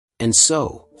And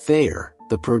so, Terah,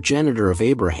 the progenitor of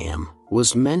Abraham,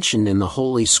 was mentioned in the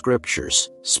Holy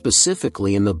Scriptures,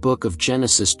 specifically in the book of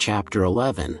Genesis chapter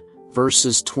 11,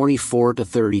 verses 24 to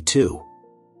 32.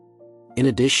 In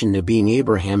addition to being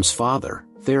Abraham's father,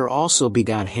 Terah also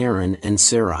begot Haran and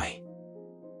Sarai.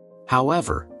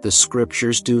 However, the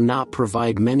Scriptures do not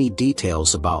provide many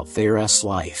details about Terah's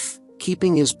life,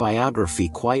 keeping his biography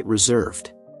quite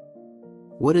reserved.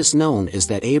 What is known is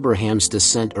that Abraham's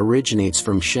descent originates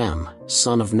from Shem,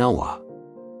 son of Noah.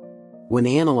 When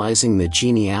analyzing the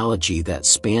genealogy that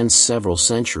spans several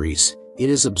centuries,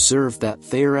 it is observed that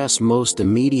Terah's most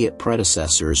immediate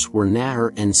predecessors were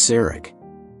Nahor and Serach.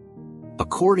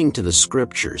 According to the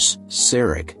Scriptures,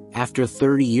 Serach, after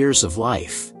 30 years of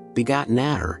life, begot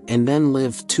Nahor and then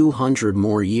lived 200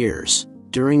 more years,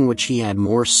 during which he had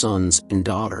more sons and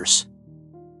daughters.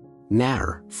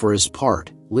 Nahor, for his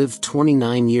part, lived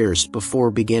 29 years before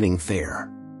begetting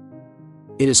Terah.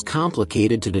 It is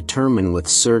complicated to determine with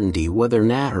certainty whether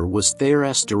Nahor was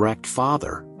Terah's direct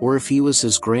father, or if he was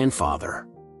his grandfather.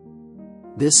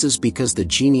 This is because the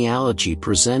genealogy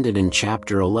presented in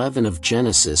chapter 11 of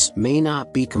Genesis may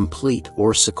not be complete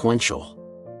or sequential.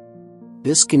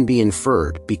 This can be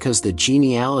inferred because the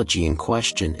genealogy in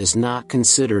question is not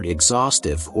considered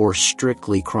exhaustive or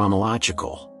strictly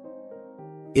chronological.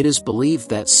 It is believed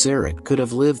that Serach could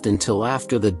have lived until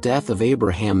after the death of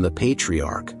Abraham the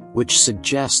patriarch, which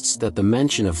suggests that the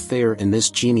mention of Terah in this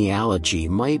genealogy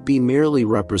might be merely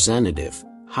representative,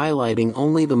 highlighting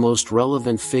only the most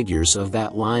relevant figures of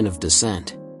that line of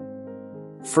descent.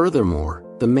 Furthermore,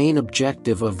 the main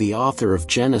objective of the author of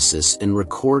Genesis in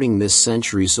recording this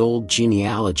centuries-old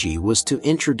genealogy was to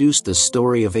introduce the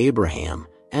story of Abraham,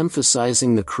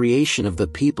 emphasizing the creation of the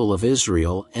people of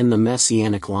Israel and the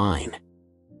Messianic line.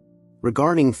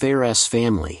 Regarding Terah's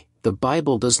family, the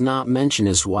Bible does not mention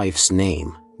his wife's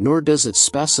name, nor does it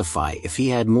specify if he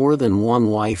had more than one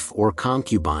wife or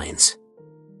concubines.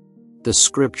 The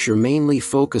Scripture mainly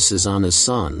focuses on his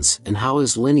sons and how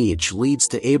his lineage leads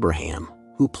to Abraham,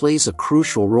 who plays a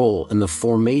crucial role in the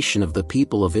formation of the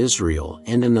people of Israel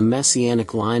and in the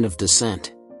Messianic line of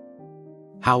descent.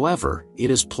 However, it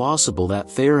is plausible that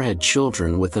Terah had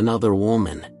children with another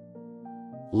woman.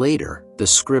 Later, the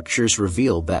Scriptures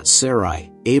revealed that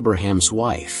Sarai, Abraham's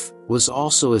wife, was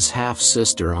also his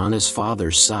half-sister on his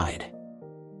father's side.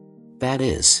 That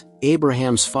is,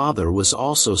 Abraham's father was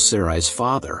also Sarai's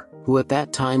father, who at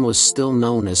that time was still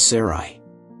known as Sarai.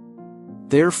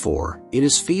 Therefore, it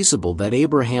is feasible that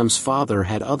Abraham's father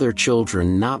had other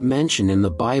children not mentioned in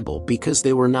the Bible because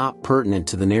they were not pertinent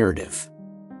to the narrative.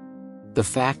 The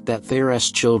fact that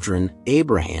Terah's children,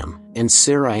 Abraham and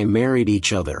Sarai, married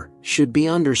each other, should be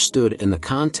understood in the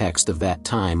context of that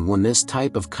time when this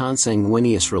type of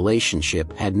consanguineous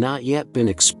relationship had not yet been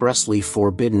expressly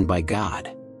forbidden by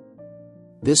God.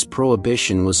 This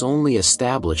prohibition was only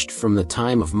established from the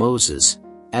time of Moses,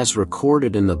 as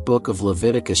recorded in the book of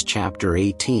Leviticus chapter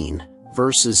 18,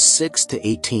 verses 6 to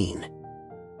 18.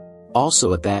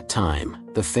 Also at that time,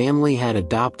 the family had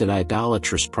adopted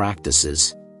idolatrous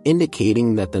practices,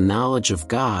 indicating that the knowledge of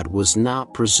God was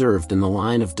not preserved in the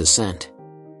line of descent.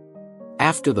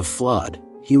 After the flood,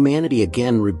 humanity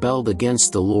again rebelled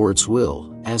against the Lord's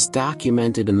will, as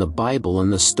documented in the Bible in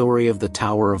the story of the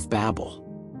Tower of Babel.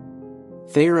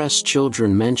 Terah's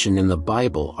children mentioned in the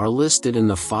Bible are listed in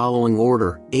the following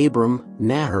order: Abram,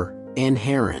 Nahor, and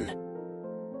Haran.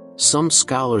 Some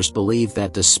scholars believe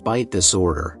that despite this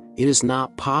order, it is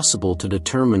not possible to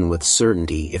determine with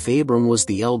certainty if Abram was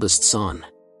the eldest son.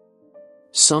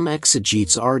 Some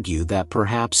exegetes argue that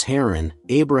perhaps Haran,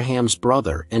 Abraham's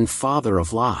brother and father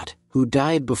of Lot, who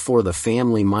died before the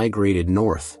family migrated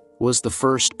north, was the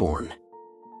firstborn.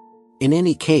 In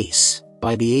any case,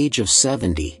 by the age of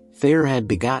 70, Terah had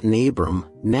begotten Abram,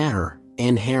 Nahor,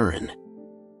 and Haran.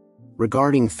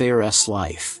 Regarding Terah's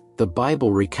life, the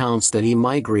Bible recounts that he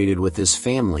migrated with his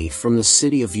family from the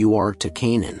city of Ur to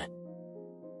Canaan.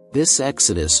 This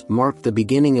exodus marked the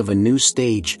beginning of a new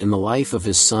stage in the life of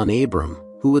his son Abram,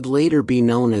 who would later be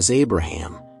known as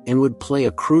Abraham, and would play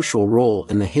a crucial role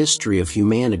in the history of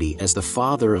humanity as the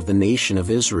father of the nation of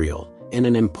Israel, and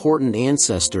an important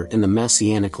ancestor in the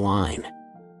Messianic line.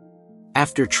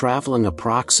 After traveling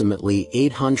approximately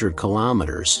 800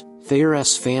 kilometers,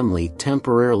 Terah's family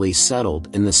temporarily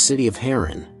settled in the city of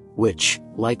Haran, which,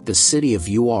 like the city of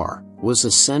Ur, was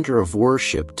a center of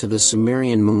worship to the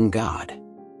Sumerian moon god.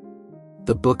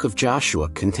 The book of Joshua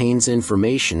contains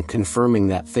information confirming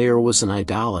that Terah was an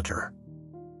idolater.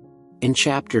 In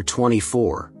chapter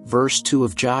 24, verse 2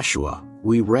 of Joshua,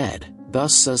 we read,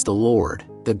 "Thus says the Lord,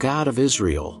 the God of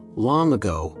Israel, long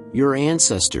ago, your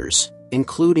ancestors,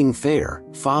 including Terah,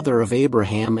 father of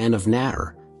Abraham and of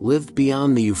Nahor, lived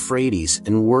beyond the Euphrates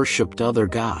and worshipped other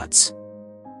gods.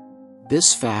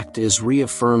 This fact is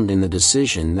reaffirmed in the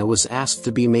decision that was asked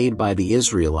to be made by the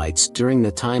Israelites during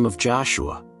the time of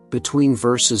Joshua, between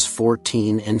verses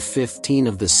 14 and 15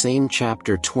 of the same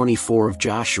chapter 24 of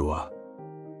Joshua.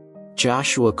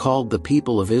 Joshua called the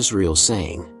people of Israel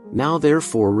saying, "Now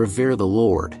therefore revere the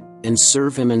Lord, and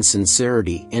serve him in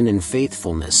sincerity and in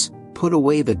faithfulness. Put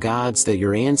away the gods that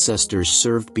your ancestors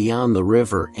served beyond the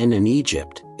river and in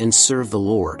Egypt, and serve the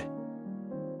Lord.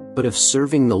 But if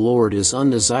serving the Lord is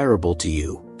undesirable to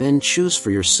you, then choose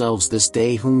for yourselves this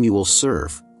day whom you will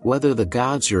serve, whether the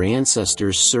gods your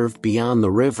ancestors served beyond the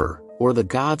river, or the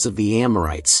gods of the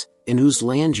Amorites, in whose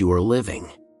land you are living.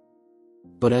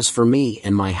 But as for me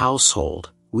and my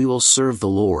household, we will serve the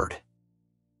Lord."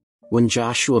 When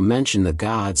Joshua mentioned the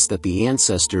gods that the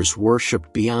ancestors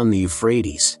worshipped beyond the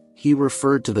Euphrates, he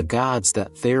referred to the gods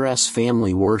that Terah's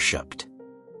family worshipped.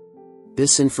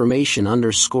 This information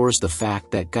underscores the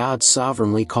fact that God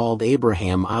sovereignly called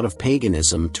Abraham out of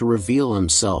paganism to reveal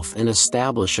himself and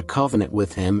establish a covenant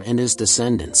with him and his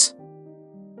descendants.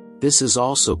 This is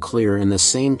also clear in the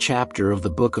same chapter of the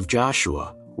book of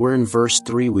Joshua, where in verse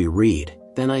 3 we read,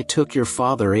 "Then I took your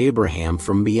father Abraham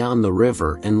from beyond the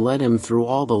river and led him through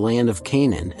all the land of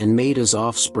Canaan and made his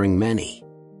offspring many."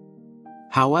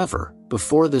 However,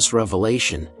 before this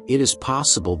revelation, it is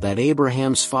possible that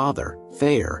Abraham's father,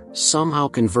 Terah, somehow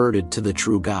converted to the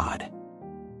true God.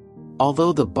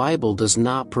 Although the Bible does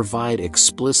not provide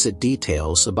explicit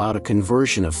details about a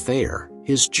conversion of Terah,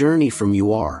 his journey from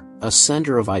Ur, a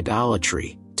center of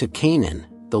idolatry, to Canaan,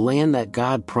 the land that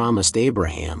God promised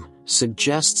Abraham,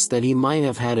 suggests that he might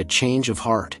have had a change of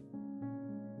heart.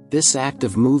 This act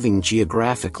of moving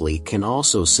geographically can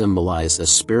also symbolize a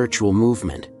spiritual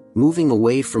movement, moving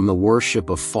away from the worship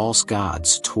of false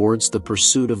gods towards the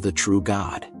pursuit of the true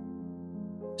God.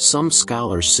 Some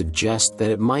scholars suggest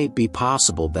that it might be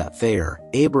possible that Terah,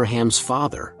 Abraham's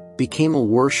father, became a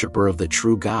worshipper of the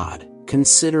true God,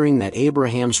 considering that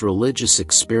Abraham's religious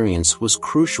experience was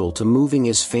crucial to moving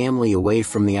his family away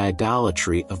from the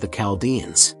idolatry of the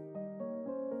Chaldeans.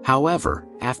 However,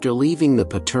 after leaving the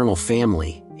paternal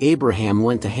family, Abraham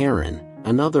went to Haran,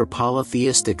 another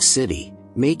polytheistic city,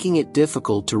 making it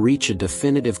difficult to reach a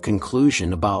definitive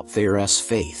conclusion about Terah's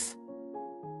faith.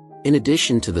 In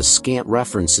addition to the scant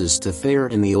references to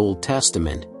Terah in the Old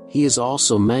Testament, he is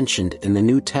also mentioned in the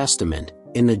New Testament,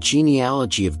 in the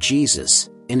genealogy of Jesus,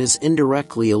 and is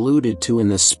indirectly alluded to in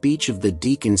the speech of the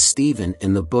deacon Stephen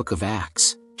in the book of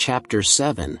Acts, chapter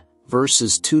 7,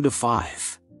 verses 2 to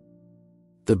 5.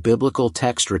 The biblical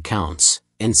text recounts,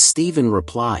 "And Stephen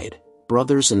replied,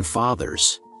 'Brothers and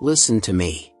fathers, listen to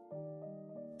me.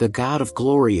 The God of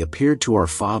glory appeared to our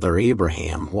father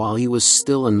Abraham while he was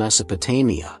still in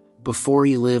Mesopotamia, before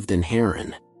he lived in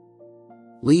Haran.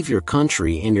 Leave your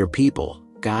country and your people,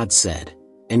 God said,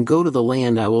 and go to the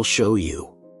land I will show you.'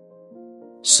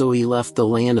 So he left the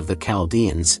land of the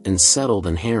Chaldeans and settled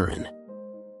in Haran.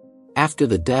 After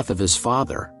the death of his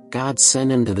father, God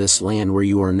sent him to this land where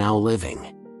you are now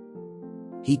living.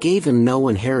 He gave him no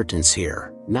inheritance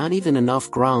here, not even enough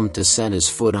ground to set his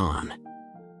foot on.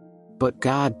 But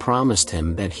God promised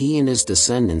him that he and his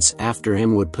descendants after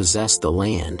him would possess the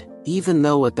land, even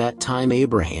though at that time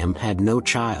Abraham had no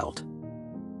child."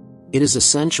 It is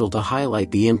essential to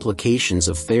highlight the implications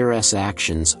of Terah's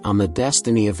actions on the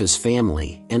destiny of his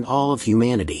family and all of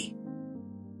humanity.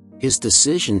 His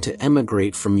decision to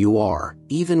emigrate from Ur,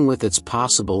 even with its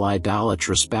possible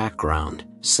idolatrous background,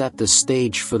 set the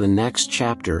stage for the next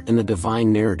chapter in the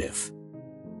divine narrative.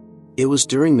 It was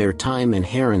during their time in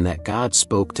Haran that God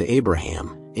spoke to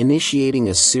Abraham, initiating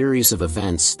a series of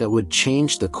events that would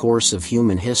change the course of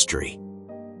human history.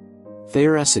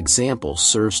 Terah's example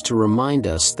serves to remind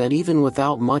us that even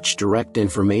without much direct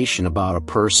information about a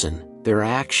person, their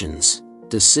actions,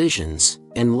 decisions,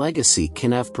 and legacy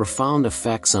can have profound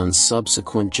effects on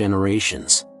subsequent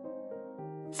generations.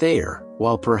 Terah,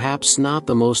 while perhaps not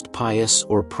the most pious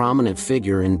or prominent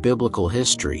figure in biblical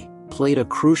history, played a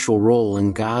crucial role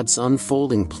in God's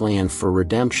unfolding plan for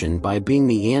redemption by being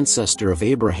the ancestor of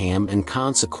Abraham and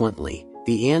consequently,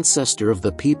 the ancestor of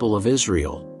the people of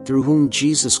Israel, through whom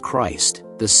Jesus Christ,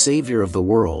 the Savior of the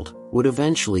world, would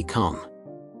eventually come.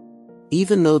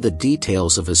 Even though the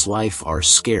details of his life are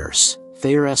scarce,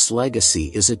 Terah's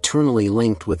legacy is eternally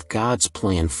linked with God's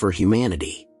plan for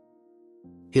humanity.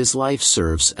 His life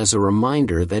serves as a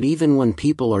reminder that even when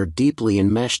people are deeply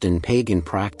enmeshed in pagan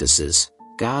practices,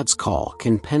 God's call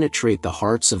can penetrate the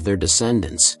hearts of their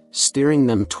descendants, steering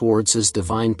them towards his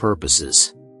divine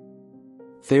purposes.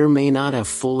 Terah may not have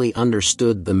fully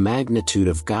understood the magnitude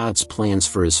of God's plans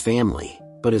for his family,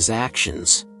 but his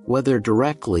actions, whether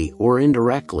directly or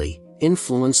indirectly,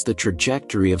 influenced the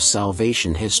trajectory of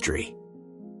salvation history.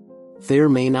 Terah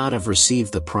may not have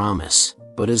received the promise,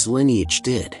 but his lineage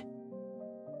did.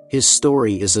 His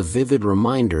story is a vivid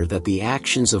reminder that the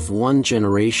actions of one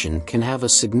generation can have a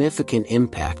significant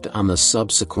impact on the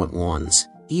subsequent ones,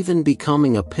 even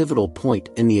becoming a pivotal point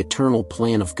in the eternal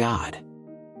plan of God.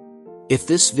 If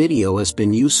this video has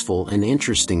been useful and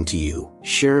interesting to you,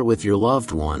 share it with your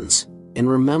loved ones, and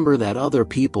remember that other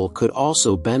people could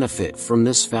also benefit from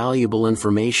this valuable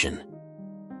information.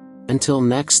 Until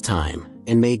next time,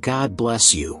 and may God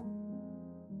bless you.